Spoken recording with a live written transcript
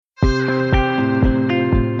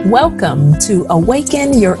Welcome to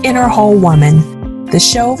Awaken Your Inner Whole Woman, the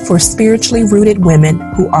show for spiritually rooted women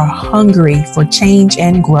who are hungry for change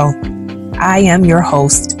and growth. I am your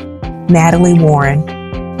host, Natalie Warren,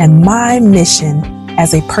 and my mission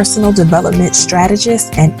as a personal development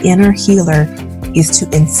strategist and inner healer is to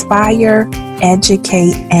inspire,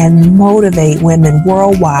 educate, and motivate women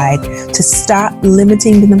worldwide to stop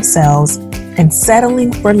limiting themselves and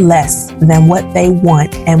settling for less than what they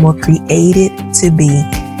want and were created to be.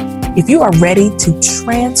 If you are ready to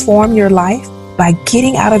transform your life by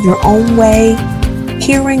getting out of your own way,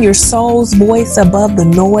 hearing your soul's voice above the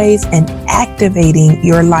noise, and activating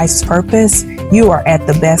your life's purpose, you are at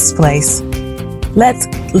the best place. Let's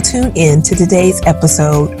tune in to today's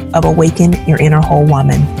episode of Awaken Your Inner Whole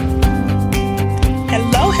Woman.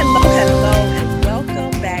 Hello, and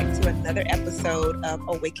welcome back to another episode of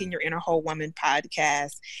Awaken Your Inner Whole Woman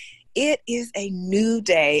podcast. It is a new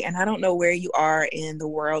day, and I don't know where you are in the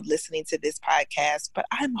world listening to this podcast, but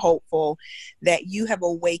I'm hopeful that you have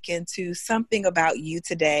awakened to something about you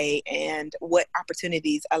today and what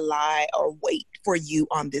opportunities lie or wait for you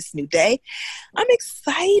on this new day. I'm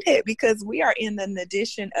excited because we are in an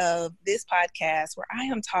edition of this podcast where I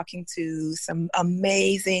am talking to some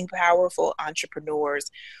amazing, powerful entrepreneurs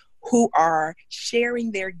who are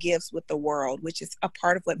sharing their gifts with the world, which is a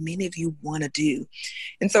part of what many of you want to do.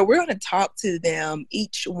 And so we're going to talk to them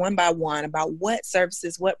each one by one about what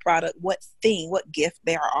services, what product, what thing, what gift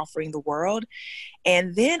they are offering the world.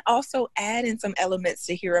 And then also add in some elements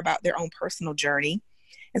to hear about their own personal journey.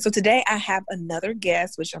 And so today I have another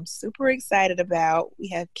guest, which I'm super excited about. We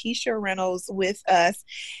have Keisha Reynolds with us.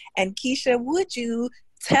 And Keisha, would you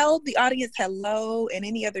tell the audience hello and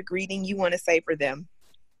any other greeting you want to say for them?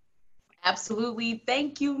 Absolutely.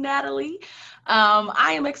 Thank you, Natalie.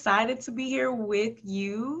 I am excited to be here with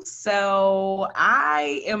you. So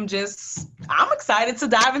I'm excited to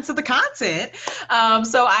dive into the content.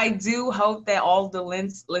 So I do hope that all the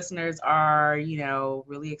listeners are,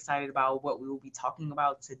 really excited about what we will be talking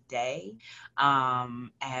about today,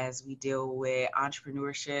 as we deal with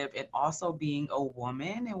entrepreneurship and also being a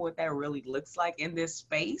woman and what that really looks like in this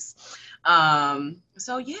space.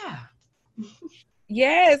 So yeah.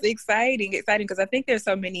 Yes, exciting, because I think there's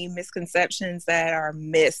so many misconceptions that are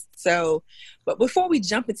missed. But before we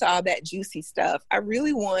jump into all that juicy stuff, I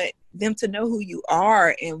really want them to know who you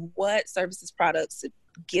are and what services, products,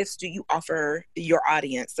 gifts do you offer your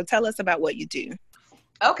audience. So tell us about what you do.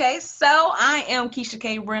 Okay, so I am Keisha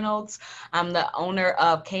K. Reynolds. I'm the owner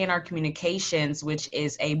of K&R Communications, which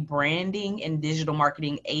is a branding and digital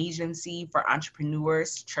marketing agency for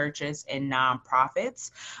entrepreneurs, churches, and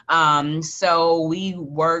nonprofits. So we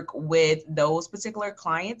work with those particular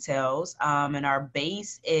clienteles, and our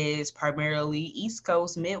base is primarily East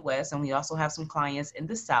Coast, Midwest, and we also have some clients in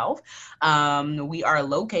the South. We are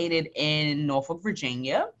located in Norfolk,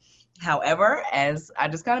 Virginia. However, as I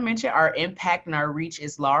just kind of mentioned, our impact and our reach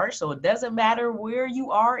is large. So it doesn't matter where you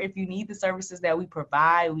are. If you need the services that we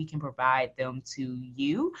provide, we can provide them to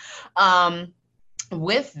you.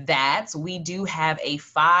 With that, we do have a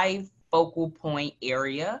 5 focal point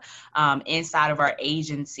area inside of our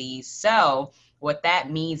agency. So what that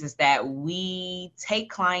means is that we take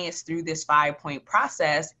clients through this 5-point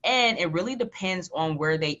process, and it really depends on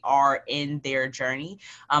where they are in their journey.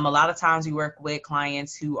 A lot of times we work with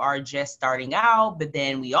clients who are just starting out, but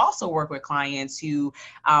then we also work with clients who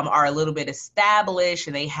are a little bit established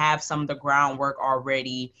and they have some of the groundwork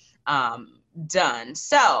already done.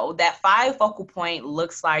 So that 5 focal point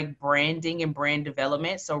looks like branding and brand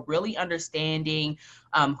development. So really understanding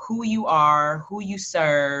who you are, who you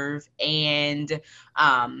serve, and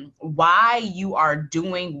why you are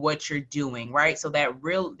doing what you're doing, right? So that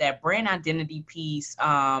brand identity piece,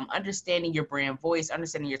 understanding your brand voice,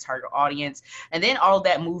 understanding your target audience, and then all of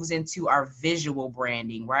that moves into our visual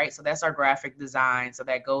branding, right? So that's our graphic design. So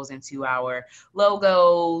that goes into our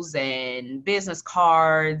logos and business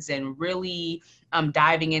cards and really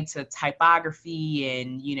diving into typography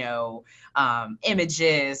and,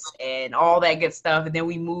 images and all that good stuff. And then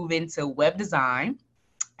we move into web design.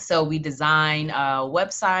 So we design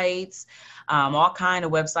websites, all kind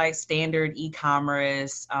of websites, standard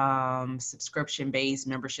e-commerce, subscription-based,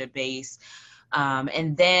 membership-based.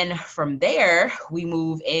 And then from there, we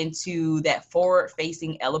move into that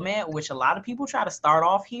forward-facing element, which a lot of people try to start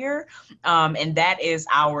off here. And that is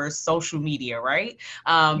our social media, right?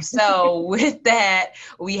 So with that,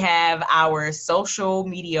 we have our social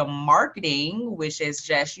media marketing, which is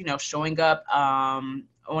just, showing up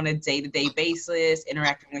on a day-to-day basis,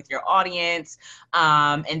 interacting with your audience.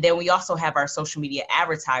 And then we also have our social media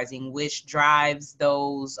advertising, which drives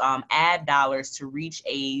those ad dollars to reach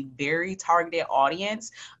a very targeted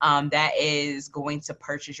audience that is going to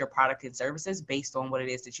purchase your product and services based on what it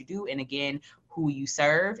is that you do. And again, who you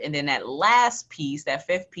serve. And then that last piece, that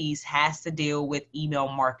fifth piece, has to deal with email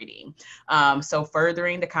marketing. So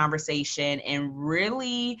furthering the conversation and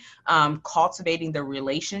really cultivating the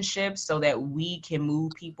relationships so that we can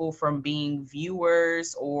move people from being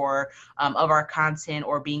viewers or of our content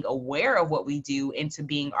or being aware of what we do into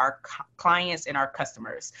being our clients and our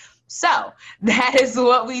customers. So that is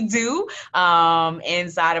what we do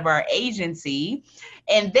inside of our agency.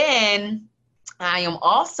 And then I am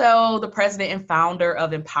also the president and founder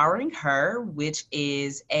of Empowering Her, which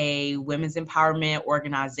is a women's empowerment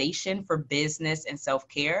organization for business and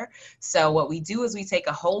self-care. So what we do is we take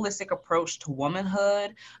a holistic approach to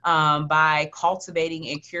womanhood by cultivating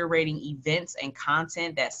and curating events and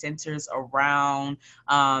content that centers around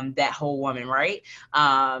that whole woman, right?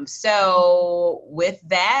 So with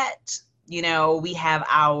that, you know, we have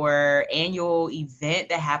our annual event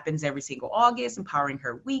that happens every single August, Empowering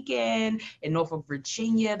Her Weekend in Norfolk,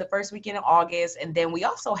 Virginia, the first weekend of August. And then we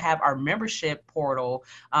also have our membership portal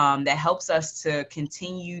that helps us to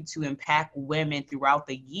continue to impact women throughout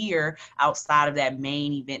the year outside of that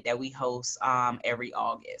main event that we host every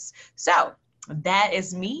August. So that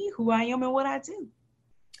is me, who I am and what I do.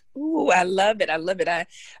 Ooh, I love it. I love it.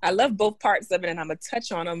 I love both parts of it, and I'm going to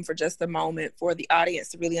touch on them for just a moment for the audience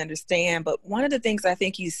to really understand. But one of the things I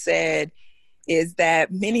think you said is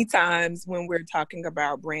that many times when we're talking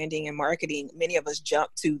about branding and marketing, many of us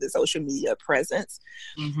jump to the social media presence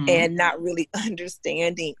and not really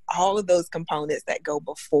understanding all of those components that go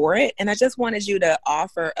before it. And I just wanted you to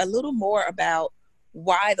offer a little more about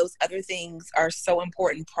why those other things are so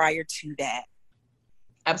important prior to that.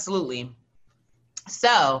 Absolutely.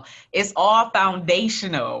 So it's all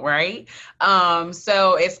foundational, right?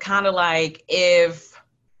 So it's kind of like if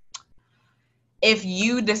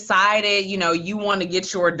you decided, you know, you want to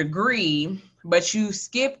get your degree, but you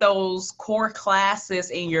skip those core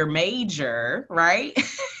classes in your major, right?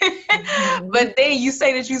 But then you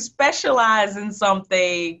say that you specialize in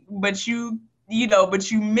something, but you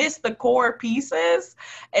miss the core pieces.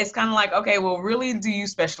 It's kind of like, okay, well, really, do you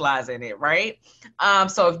specialize in it, right?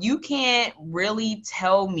 So if you can't really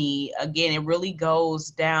tell me, again, it really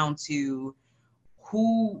goes down to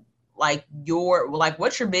what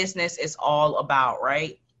your business is all about,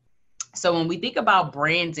 right? So when we think about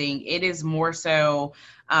branding, it is more so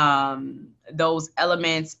those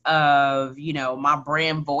elements of, you know, my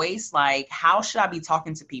brand voice. Like, how should I be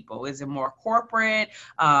talking to people? Is it more corporate?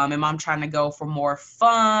 Am I trying to go for more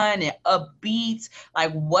fun and upbeat?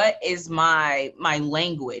 Like, what is my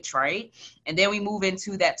language, right? And then we move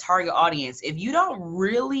into that target audience. If you don't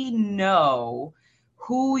really know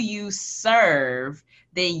who you serve,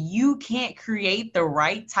 then you can't create the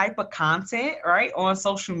right type of content, right, on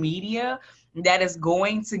social media that is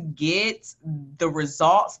going to get the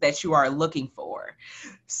results that you are looking for.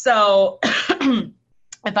 So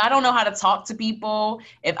if I don't know how to talk to people,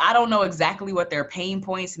 if I don't know exactly what their pain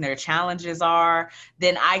points and their challenges are,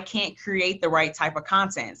 then I can't create the right type of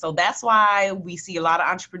content. So that's why we see a lot of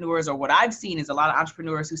entrepreneurs, or what I've seen is a lot of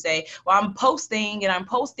entrepreneurs who say, well, I'm posting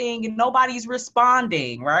and nobody's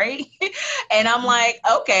responding, right? And I'm like,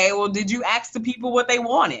 okay, well, did you ask the people what they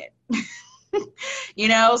wanted? You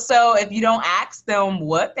know, so if you don't ask them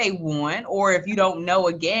what they want, or if you don't know,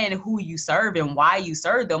 again, who you serve and why you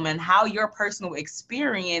serve them and how your personal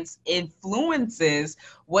experience influences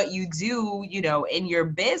what you do, you know, in your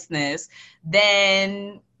business,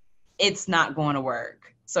 then it's not going to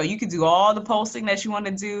work. So you can do all the posting that you want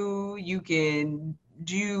to do. You can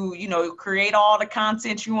do, you know, create all the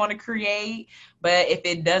content you want to create. But if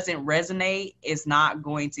it doesn't resonate, it's not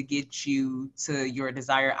going to get you to your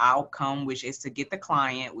desired outcome, which is to get the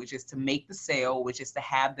client, which is to make the sale, which is to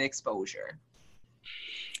have the exposure.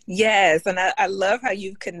 Yes. And I love how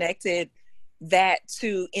you've connected that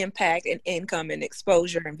to impact and income and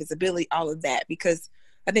exposure and visibility, all of that, because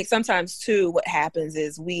I think sometimes too, what happens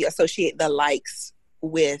is we associate the likes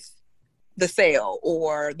with the sale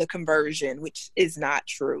or the conversion, which is not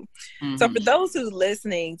true. So for those who are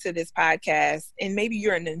listening to this podcast, and maybe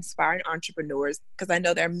you're an inspiring entrepreneurs, because I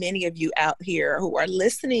know there are many of you out here who are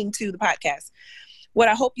listening to the podcast, what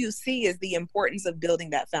I hope you see is the importance of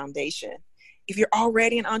building that foundation. if you're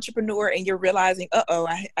already an entrepreneur and you're realizing,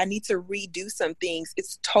 I need to redo some things,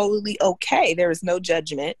 it's totally okay. There is no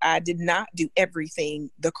judgment. I did not do everything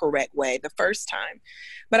the correct way the first time,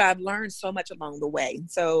 but I've learned so much along the way.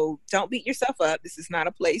 So don't beat yourself up. This is not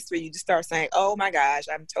a place where you just start saying, oh my gosh,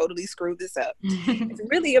 I'm totally screwed this up. It's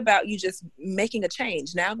really about you just making a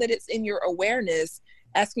change. Now that it's in your awareness,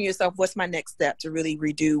 asking yourself, what's my next step to really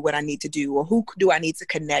redo what I need to do, or who do I need to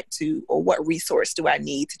connect to, or what resource do I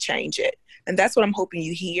need to change it? And that's what I'm hoping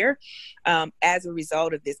you hear as a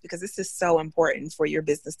result of this, because this is so important for your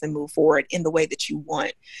business to move forward in the way that you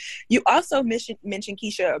want. You also mentioned,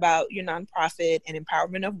 Keisha, about your nonprofit and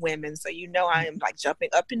empowerment of women. So, I am like jumping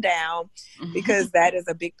up and down because that is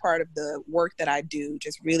a big part of the work that I do,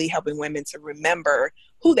 just really helping women to remember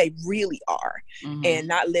who they really are and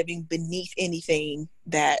not living beneath anything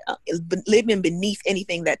that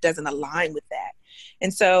doesn't align with that.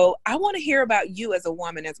 And so I want to hear about you as a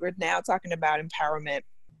woman, as we're now talking about empowerment,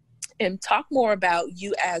 and talk more about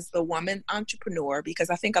you as the woman entrepreneur, because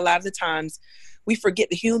I think a lot of the times we forget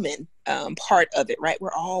the human part of it, right?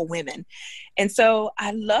 We're all women. And so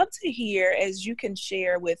I'd love to hear, as you can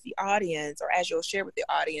share with the audience, or as you'll share with the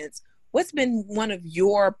audience, what's been one of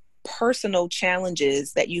your personal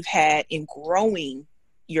challenges that you've had in growing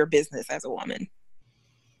your business as a woman?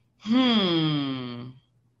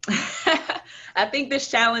 I think this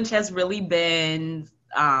challenge has really been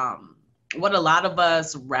what a lot of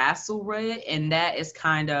us wrestle with, and that is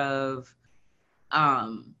kind of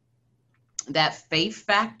that faith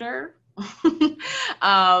factor.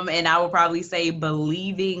 And I would probably say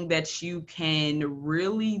believing that you can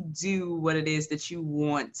really do what it is that you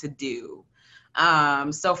want to do.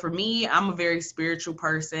 So for me, I'm a very spiritual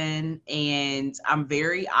person and I'm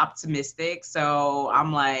very optimistic. So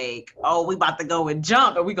I'm like, oh, we about to go and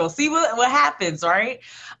jump and we gonna see what happens, right?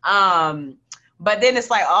 But then it's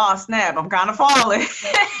like, oh snap, I'm kind of falling.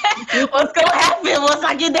 What's gonna happen once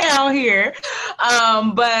I get down here?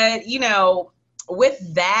 But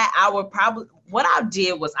with that, I would probably, what I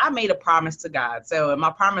did was I made a promise to God. So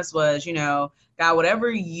my promise was, God, whatever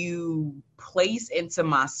you place into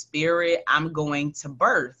my spirit, I'm going to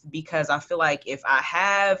birth, because I feel like if I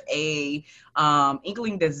have a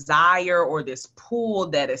inkling desire or this pull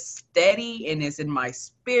that is steady and is in my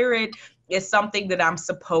spirit, it's something that I'm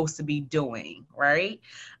supposed to be doing, right?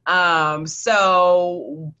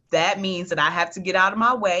 So that means that I have to get out of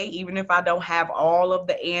my way, even if I don't have all of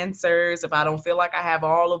the answers, if I don't feel like I have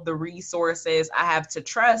all of the resources. I have to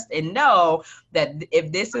trust and know that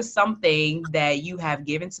if this is something that you have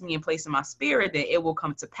given to me and placed in my spirit, that it will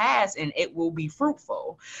come to pass and it will be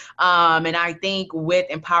fruitful. And I think with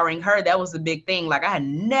Empowering Her, that was the big thing. Like, I had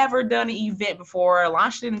never done an event before. I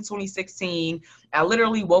launched it in 2016. I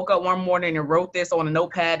literally woke up one morning and wrote this on a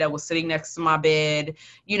notepad that was sitting next to my bed,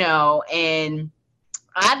 and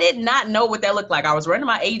I did not know what that looked like. I was running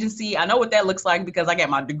my agency. I know what that looks like because I got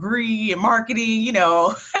my degree in marketing,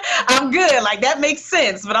 I'm good. Like, that makes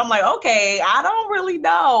sense. But I'm like, okay, I don't really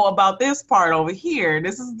know about this part over here.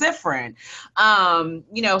 This is different.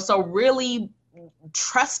 So really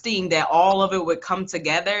trusting that all of it would come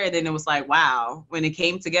together. And then it was like, wow, when it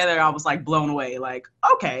came together, I was like blown away. Like,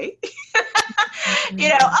 okay,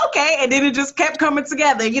 okay. And then it just kept coming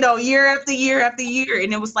together, year after year after year.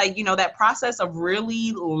 And it was like, that process of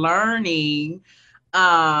really learning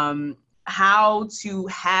how to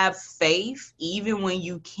have faith, even when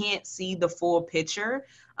you can't see the full picture.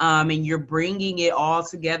 And you're bringing it all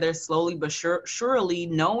together slowly but surely,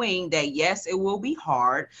 knowing that, yes, it will be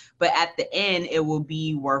hard, but at the end, it will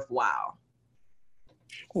be worthwhile.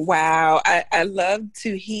 Wow. I love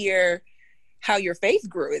to hear how your faith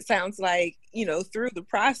grew. It sounds like, through the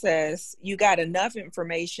process, you got enough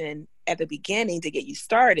information at the beginning to get you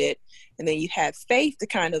started. And then you had faith to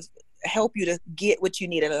kind of help you to get what you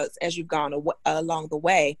needed as you've gone along the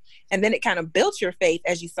way. And then it kind of built your faith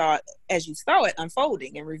as you saw it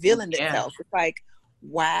unfolding and revealing itself. It's like,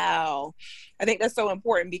 wow. I think that's so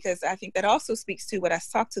important, because I think that also speaks to what I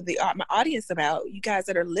talked to my audience about, you guys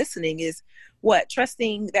that are listening, is what?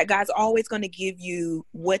 Trusting that God's always going to give you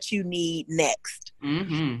what you need next.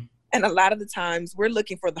 Mm-hmm. And a lot of the times we're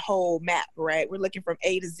looking for the whole map, right? We're looking from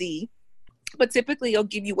A to Z. But typically he'll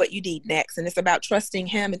give you what you need next. And it's about trusting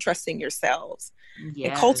him and trusting yourselves. Yes.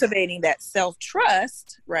 And cultivating that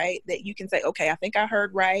self-trust, right? That you can say, okay, I think I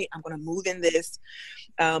heard right. I'm going to move in this.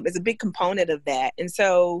 Is a big component of that. And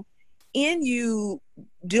so in you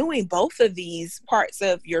doing both of these parts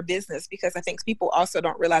of your business, because I think people also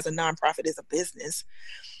don't realize a nonprofit is a business,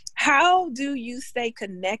 how do you stay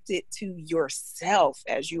connected to yourself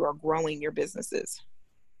as you are growing your businesses?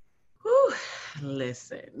 Whew,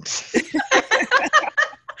 listen.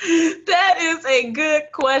 That is a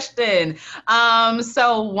good question.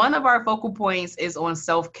 So one of our focal points is on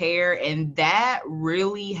self-care, and that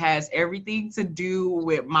really has everything to do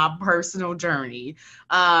with my personal journey.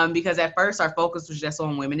 Because at first our focus was just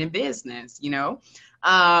on women in business, you know.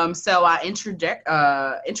 So I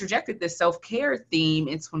interjected this self-care theme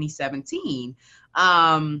in 2017.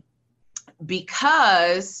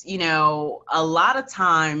 Because a lot of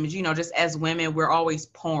times, just as women, we're always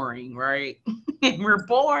pouring, right? And we're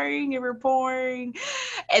pouring and we're pouring,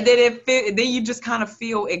 and then you just kind of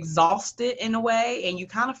feel exhausted in a way, and you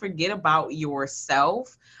kind of forget about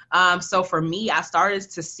yourself. So for me, I started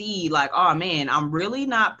to see like, oh man, I'm really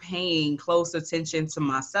not paying close attention to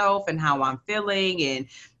myself and how I'm feeling, and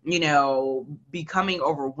becoming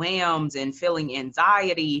overwhelmed and feeling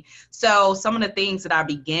anxiety. So some of the things that I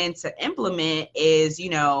began to implement is,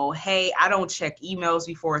 hey, I don't check emails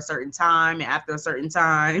before a certain time and after a certain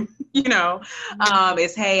time,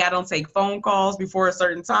 it's, hey, I don't take phone calls before a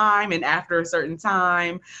certain time and after a certain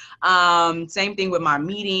time. Same thing with my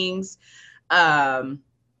meetings.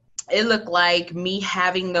 It looked like me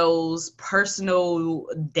having those personal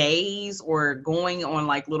days or going on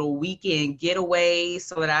like little weekend getaways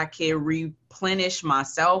so that I can replenish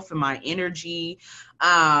myself and my energy.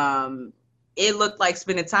 It looked like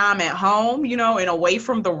spending time at home, and away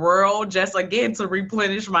from the world, just again to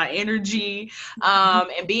replenish my energy,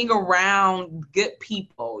 and being around good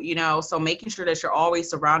people, so making sure that you're always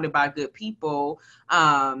surrounded by good people,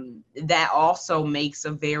 that also makes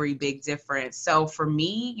a very big difference. So for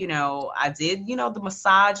me, I did, the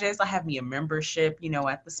massages. I have me a membership,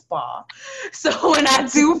 at the spa. So when I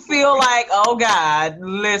do feel like, oh God,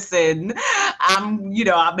 listen,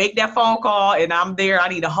 I make that phone call and I'm there. I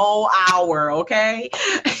need a whole hour, okay?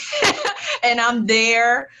 And I'm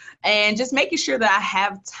there, and just making sure that I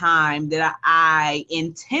have time that I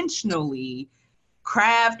intentionally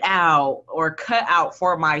craft out or cut out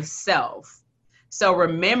for myself. So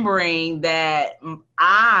remembering that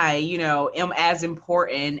I, am as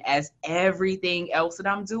important as everything else that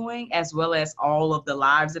I'm doing, as well as all of the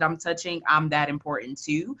lives that I'm touching. I'm that important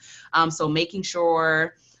too. So making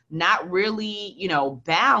sure not really,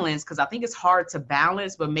 balance, because I think it's hard to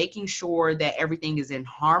balance, but making sure that everything is in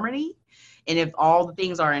harmony. And if all the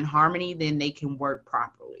things are in harmony, then they can work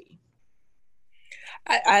properly.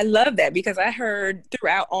 I love that, because I heard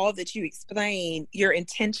throughout all that you explained, you're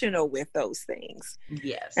intentional with those things.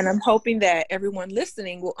 Yes. And I'm hoping that everyone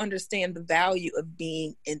listening will understand the value of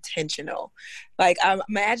being intentional. Like, I'm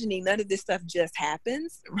imagining none of this stuff just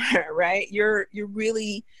happens, right? You're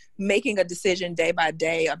really making a decision day by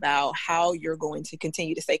day about how you're going to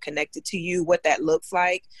continue to stay connected to you, what that looks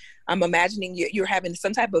like. I'm imagining you're having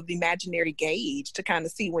some type of imaginary gauge to kind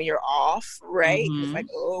of see when you're off, right? Mm-hmm. It's like,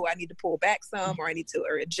 oh, I need to pull back some, or I need to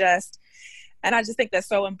adjust. And I just think that's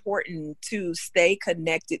so important to stay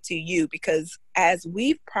connected to you, because as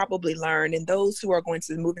we've probably learned, and those who are going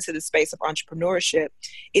to move into the space of entrepreneurship,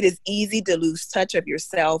 it is easy to lose touch of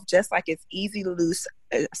yourself, just like it's easy to lose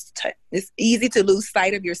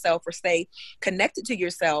sight of yourself or stay connected to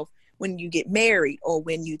yourself when you get married, or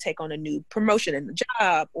when you take on a new promotion in the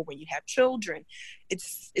job, or when you have children.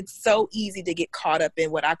 It's so easy to get caught up in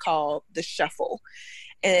what I call the shuffle.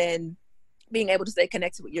 And being able to stay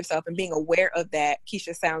connected with yourself and being aware of that,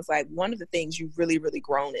 Keisha, sounds like one of the things you've really, really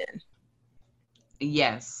grown in.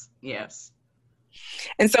 Yes.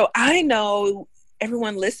 And so I know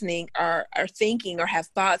everyone listening are thinking or have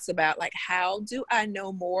thoughts about, like, how do I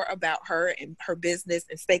know more about her and her business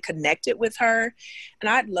and stay connected with her? And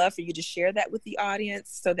I'd love for you to share that with the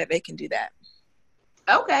audience so that they can do that.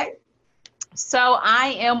 Okay. So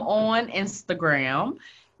I am on Instagram.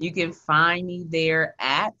 You can find me there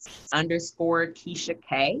at _Keisha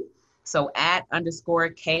K. So at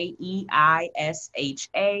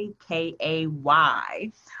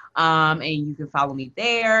 _Keishakay. And you can follow me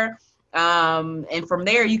there. And from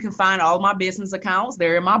there, you can find all my business accounts.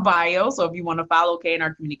 They're in my bio. So if you want to follow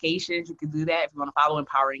K&R Communications, you can do that. If you want to follow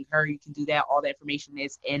Empowering Her, you can do that. All the information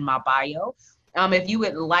is in my bio. If you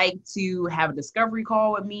would like to have a discovery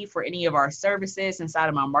call with me for any of our services inside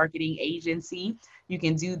of my marketing agency, you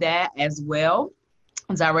can do that as well.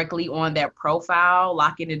 Directly on that profile,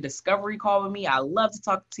 lock in a discovery call with me. I love to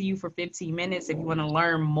talk to you for 15 minutes. If you want to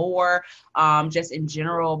learn more, just in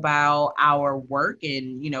general about our work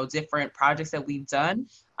and, different projects that we've done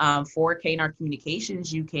for K&R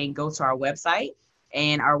Communications, you can go to our website.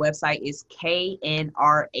 And our website is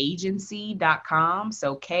knragency.com.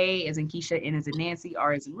 So K as in Keisha, N as in Nancy,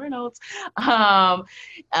 R as in Reynolds,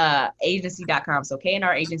 agency.com. So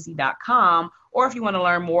knragency.com. or if you want to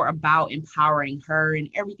learn more about Empowering Her and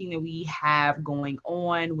everything that we have going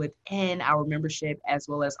on within our membership, as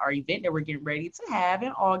well as our event that we're getting ready to have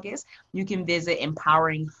in August, you can visit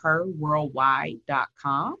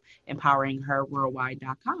empoweringherworldwide.com,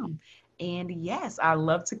 empoweringherworldwide.com. And yes, I'd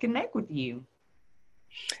love to connect with you.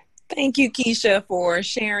 Thank you, Keisha, for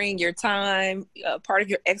sharing your time, part of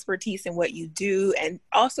your expertise in what you do, and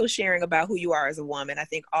also sharing about who you are as a woman. I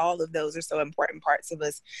think all of those are so important parts of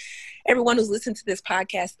us. Everyone who's listened to this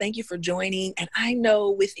podcast, thank you for joining. And I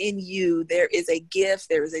know within you, there is a gift,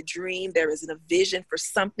 there is a dream, there is a vision for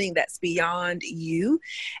something that's beyond you.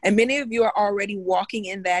 And many of you are already walking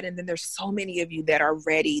in that. And then there's so many of you that are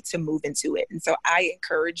ready to move into it. And so I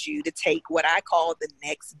encourage you to take what I call the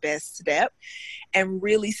next best step and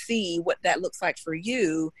really see what that looks like for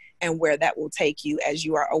you and where that will take you as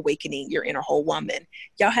you are awakening your inner whole woman.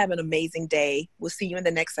 Y'all have an amazing day. We'll see you in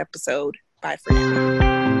the next episode. Bye for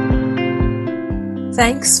now.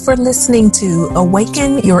 Thanks for listening to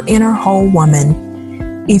Awaken Your Inner Whole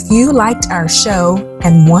Woman. If you liked our show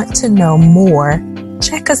and want to know more,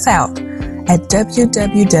 check us out at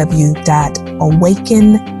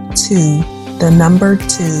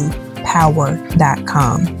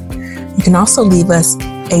www.awaken2power.com. You can also leave us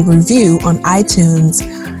a review on iTunes,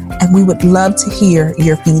 and we would love to hear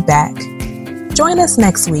your feedback. Join us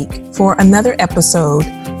next week for another episode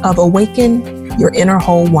of Awaken Your Inner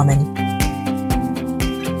Whole Woman.